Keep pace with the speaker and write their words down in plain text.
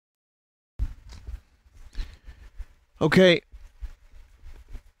Okay.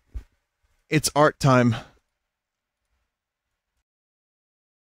 It's art time.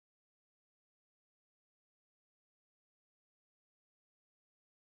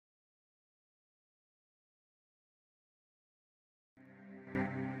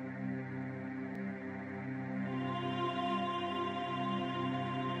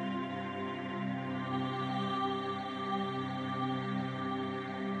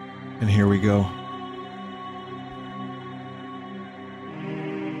 And here we go.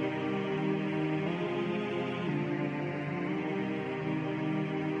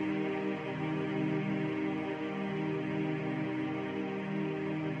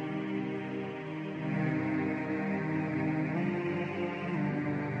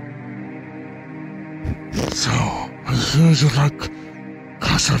 So, I hear you like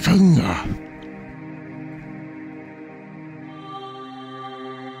Castlevania.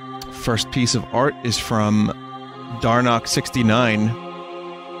 First piece of art is from Darnock69.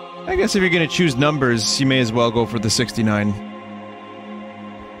 I guess if you're gonna choose numbers, you may as well go for the 69.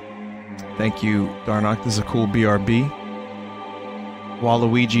 Thank you, Darnock. This is a cool BRB.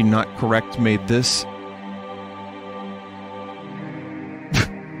 Waluigi Not Correct made this.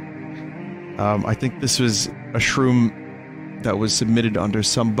 I think this was a shroom that was submitted under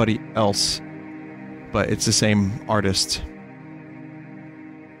somebody else, but it's the same artist.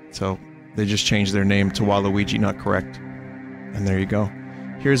 So, they just changed their name to Waluigi Not Correct. And there you go.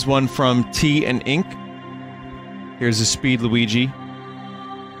 Here's one from Tea and Ink. Here's a Speed Luigi.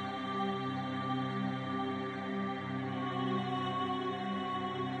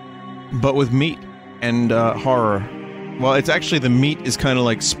 But with meat and horror. Well, it's actually the meat is kind of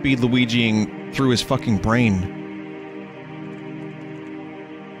like Speed Luigiing through his fucking brain.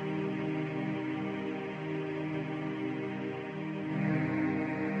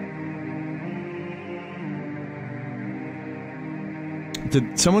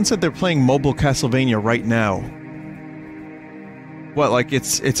 Someone said they're playing mobile Castlevania right now. What, like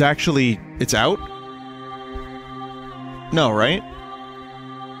it's actually... it's out? No, right?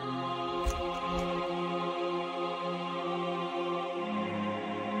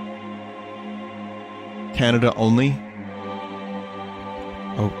 Canada only?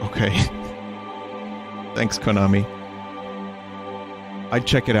 Oh, okay. Thanks, Konami. I'd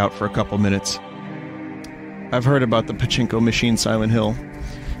check it out for a couple minutes. I've heard about the pachinko machine Silent Hill.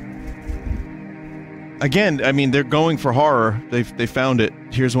 Again, I mean, they're going for horror. They found it.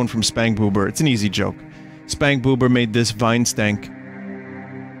 Here's one from Spang-Boober. It's an easy joke. Spang-Boober made this Vine Stank.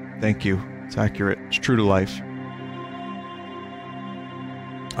 Thank you. It's accurate. It's true to life.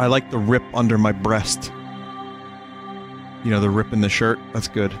 I like the rip under my breast. You know, the rip in the shirt? That's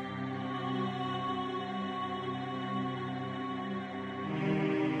good.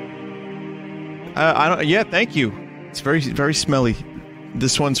 I don't... yeah, thank you. It's very, very smelly.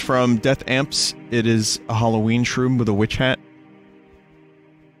 This one's from Death Amps. It is a Halloween shroom with a witch hat.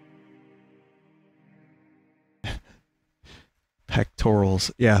 Pectorals.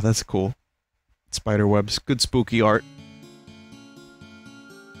 Yeah, that's cool. Spiderwebs. Good spooky art.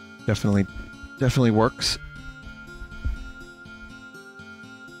 Definitely works.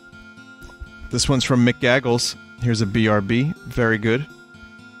 This one's from Mick Gaggles. Here's a BRB. Very good.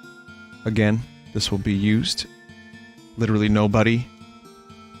 Again, this will be used. Literally nobody.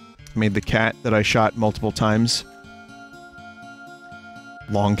 Made the cat that I shot multiple times.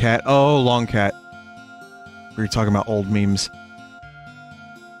 Long cat. Oh, long cat. We were talking about old memes.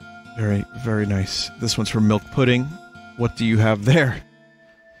 Very, very nice. This one's from Milk Pudding. What do you have there?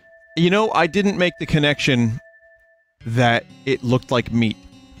 You know, I didn't make the connection that it looked like meat.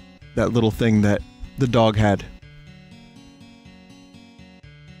 That little thing that the dog had.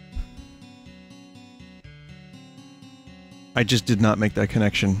 I just did not make that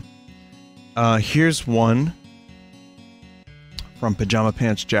connection. Here's one from Pajama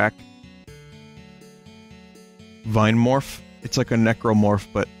Pants Jack. Vine Morph. It's like a necromorph,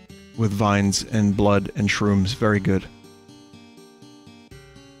 but with vines and blood and shrooms. Very good.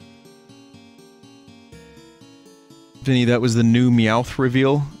 Vinny, that was the new Meowth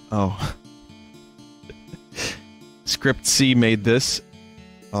reveal? Oh. Script C made this.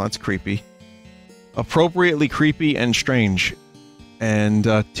 Oh, that's creepy. Appropriately creepy and strange. And,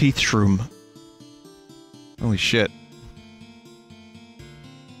 teeth shroom. Holy shit.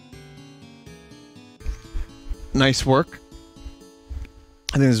 Nice work.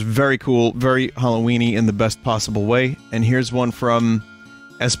 I think it's very cool, very Halloween-y in the best possible way. And here's one from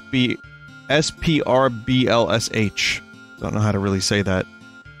SPRBLSH. Don't know how to really say that.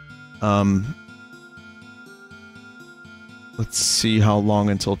 Let's see how long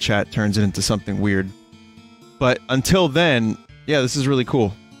until chat turns it into something weird. But until then, yeah, this is really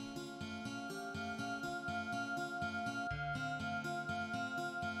cool.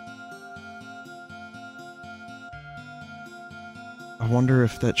 I wonder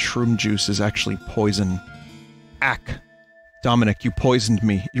if that shroom juice is actually poison. Ack. Dominic, you poisoned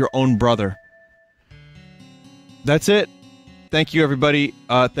me. Your own brother. That's it. Thank you, everybody.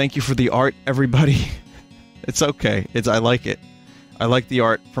 Thank you for the art, everybody. It's okay. I like it. I like the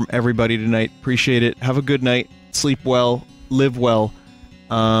art from everybody tonight. Appreciate it. Have a good night. Sleep well. Live well.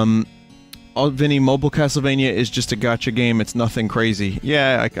 Vinny, mobile Castlevania is just a gacha game. It's nothing crazy.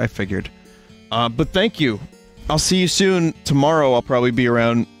 Yeah, I figured. But thank you. I'll see you soon. Tomorrow I'll probably be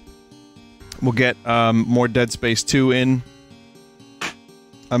around. We'll get more Dead Space 2 in.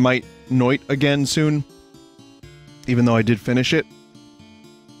 I might Noit again soon. Even though I did finish it.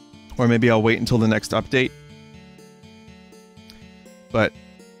 Or maybe I'll wait until the next update. But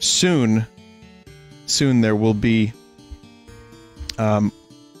soon there will be, you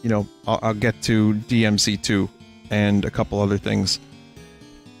know, I'll get to DMC2 and a couple other things.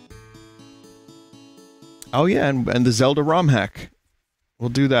 Oh yeah, and the Zelda ROM hack. We'll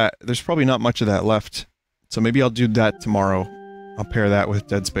do that. There's probably not much of that left. So maybe I'll do that tomorrow. I'll pair that with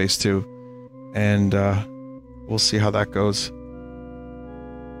Dead Space 2. And, we'll see how that goes.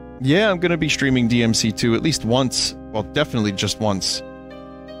 Yeah, I'm gonna be streaming DMC2 at least once. Well, definitely just once.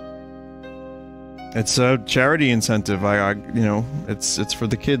 It's a charity incentive. You know, it's for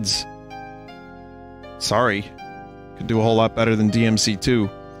the kids. Sorry. Could do a whole lot better than DMC2.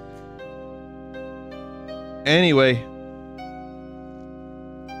 Anyway.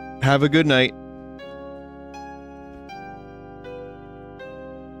 Have a good night.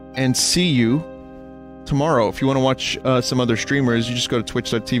 And see you tomorrow. If you want to watch some other streamers, you just go to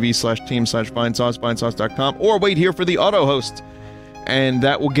twitch.tv/team/Vinesauce, Vinesauce.com, or wait here for the auto host. And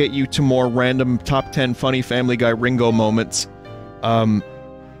that will get you to more random top 10 funny Family Guy Ringo moments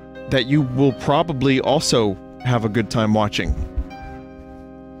that you will probably also have a good time watching.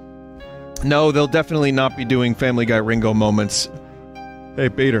 No, they'll definitely not be doing Family Guy Ringo moments. Hey,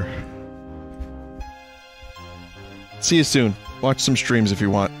 Bader. See you soon. Watch some streams if you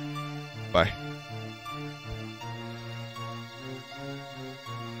want. Bye.